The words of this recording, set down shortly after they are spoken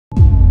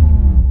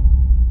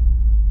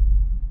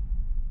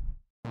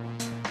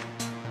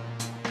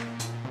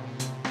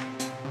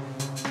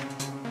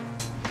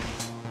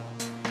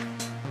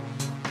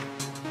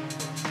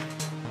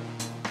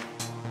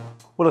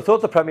Well, I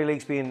thought the Premier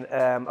League's been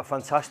a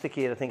fantastic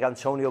year. I think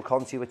Antonio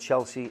Conte with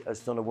Chelsea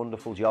has done a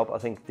wonderful job. I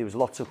think there was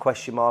lots of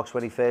question marks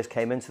when he first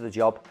came into the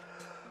job,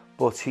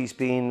 but he's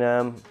been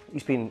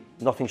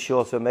nothing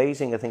short of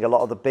amazing. I think a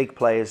lot of the big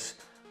players,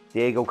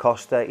 Diego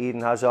Costa,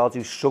 Eden Hazard,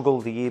 who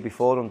struggled the year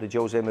before under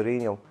Jose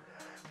Mourinho,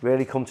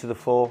 really come to the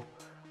fore,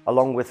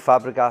 along with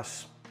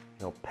Fabregas,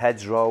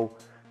 Pedro.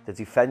 The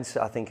defence,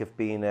 I think, have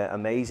been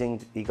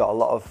amazing. He got a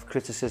lot of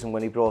criticism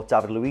when he brought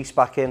David Luiz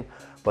back in,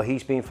 but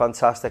he's been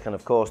fantastic. And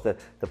of course, the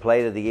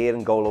player of the year,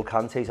 N'Golo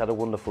Kante's had a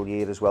wonderful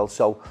year as well.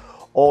 So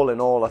all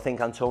in all, I think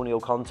Antonio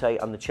Conte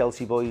and the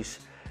Chelsea boys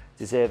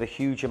deserve a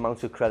huge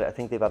amount of credit. I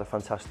think they've had a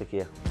fantastic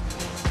year.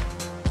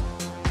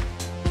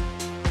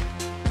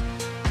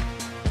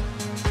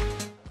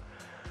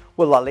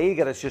 Well, La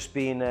Liga has just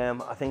been,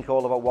 I think,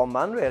 all about one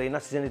man really, and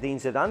that's Zinedine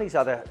Zidane. He's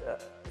had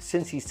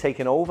since he's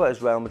taken over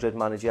as Real Madrid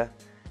manager,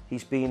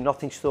 he's been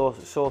nothing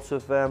sort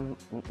of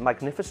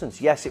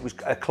magnificence. Yes, it was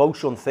a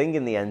close run thing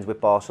in the end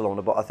with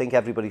Barcelona, but I think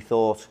everybody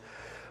thought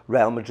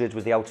Real Madrid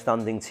was the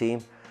outstanding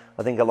team.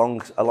 I think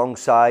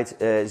alongside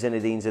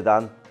Zinedine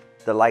Zidane,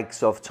 the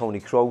likes of Toni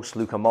Kroos,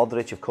 Luka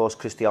Modric, of course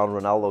Cristiano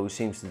Ronaldo, who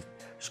seems to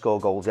score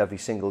goals every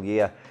single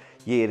year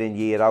in,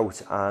 year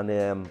out,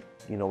 and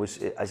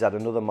has had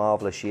another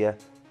marvellous year.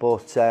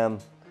 But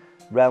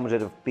Real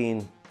Madrid have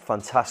been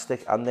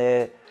fantastic, and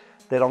they're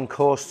on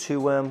course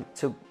to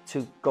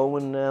go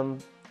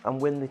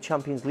and win the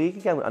Champions League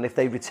again. And if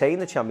they retain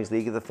the Champions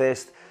League, they're the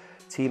first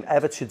team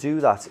ever to do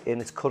that in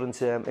its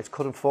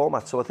current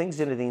format. So I think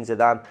Zinedine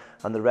Zidane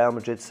and the Real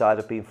Madrid side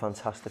have been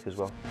fantastic as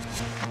well.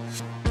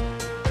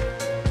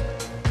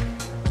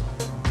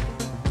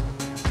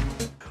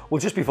 Well,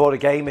 just before the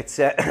game, it's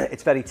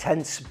very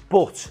tense,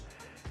 but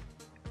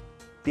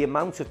the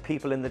amount of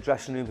people in the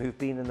dressing room who've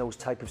been in those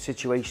type of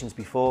situations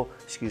before,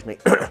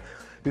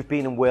 who've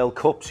been in World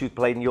Cups, who've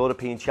played in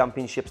European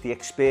Championships, the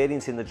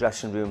experience in the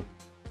dressing room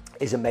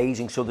is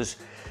amazing. So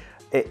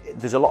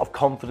there's a lot of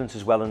confidence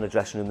as well in the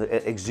dressing room.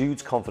 It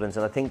exudes confidence,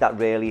 and I think that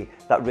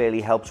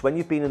really helps. When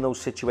you've been in those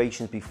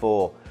situations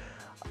before,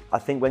 I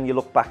think when you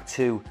look back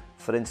to,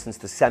 for instance,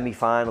 the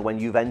semi-final when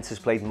Juventus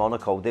played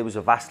Monaco, there was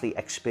a vastly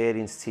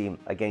experienced team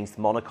against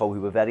Monaco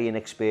who were very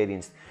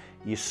inexperienced.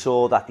 You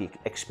saw that the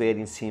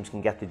experienced teams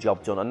can get the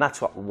job done, and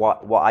that's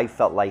what I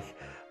felt like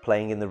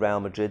playing in the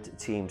Real Madrid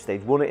teams.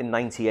 They'd won it in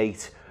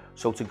 '98,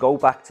 so to go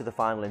back to the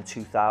final in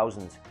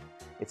 2000,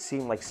 it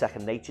seemed like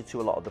second nature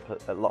to a lot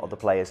of the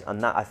players,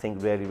 and that I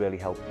think really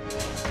helped.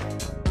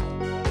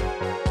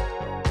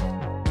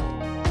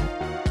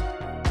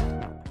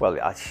 Well,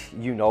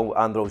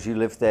 Andros, you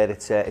lived there.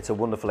 It's a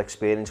wonderful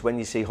experience when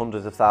you see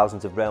hundreds of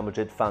thousands of Real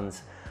Madrid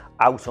fans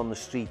out on the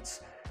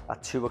streets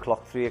at 2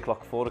 o'clock, 3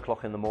 o'clock, 4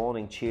 o'clock in the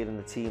morning, cheering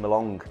the team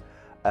along.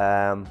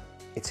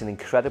 It's an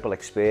incredible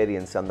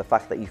experience, and the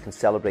fact that you can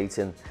celebrate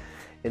in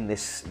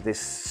this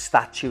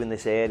statue in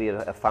this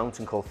area, a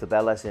fountain called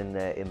Cibeles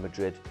in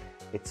Madrid,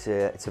 it's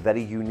a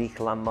very unique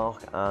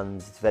landmark, and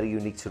it's very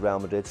unique to Real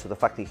Madrid. So the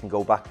fact that you can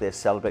go back there,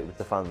 celebrate with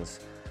the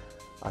fans,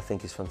 I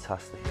think is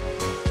fantastic.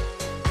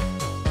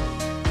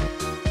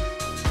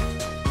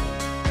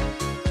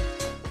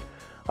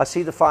 I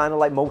see the final,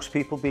 like most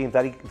people, being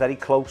very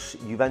close.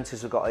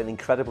 Juventus have got an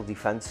incredible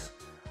defence.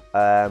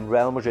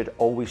 Real Madrid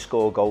always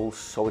score goals,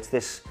 so it's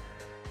this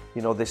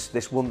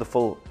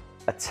wonderful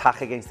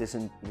attack against this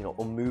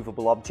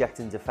unmovable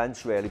object in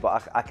defence really.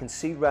 But I can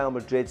see Real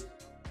Madrid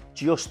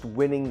just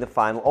winning the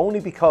final, only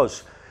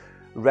because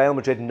Real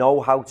Madrid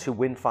know how to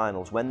win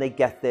finals. When they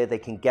get there, they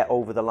can get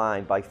over the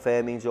line by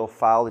fair means or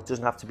foul. It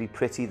doesn't have to be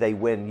pretty, they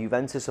win.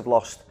 Juventus have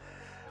lost,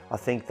 I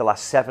think, the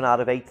last 7 out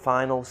of 8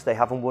 finals. They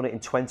haven't won it in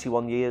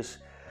 21 years.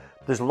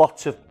 There's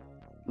lots of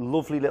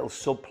lovely little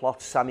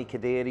subplots. Sami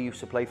Khedira used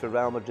to play for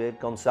Real Madrid.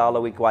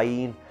 Gonzalo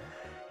Higuain,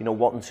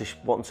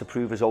 wanting to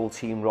prove his old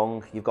team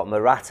wrong. You've got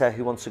Morata,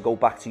 who wants to go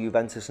back to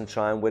Juventus and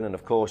try and win. And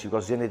of course, you've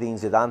got Zinedine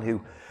Zidane,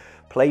 who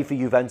played for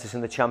Juventus in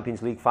the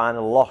Champions League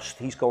final, lost.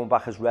 He's going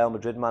back as Real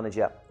Madrid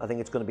manager. I think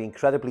it's going to be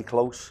incredibly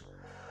close.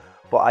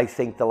 But I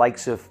think the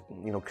likes of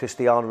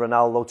Cristiano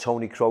Ronaldo,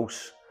 Toni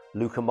Kroos,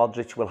 Luka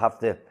Modric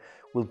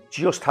will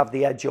just have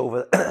the edge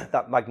over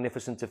that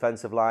magnificent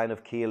defensive line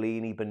of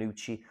Chiellini,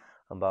 Bonucci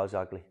and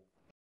Barzagli.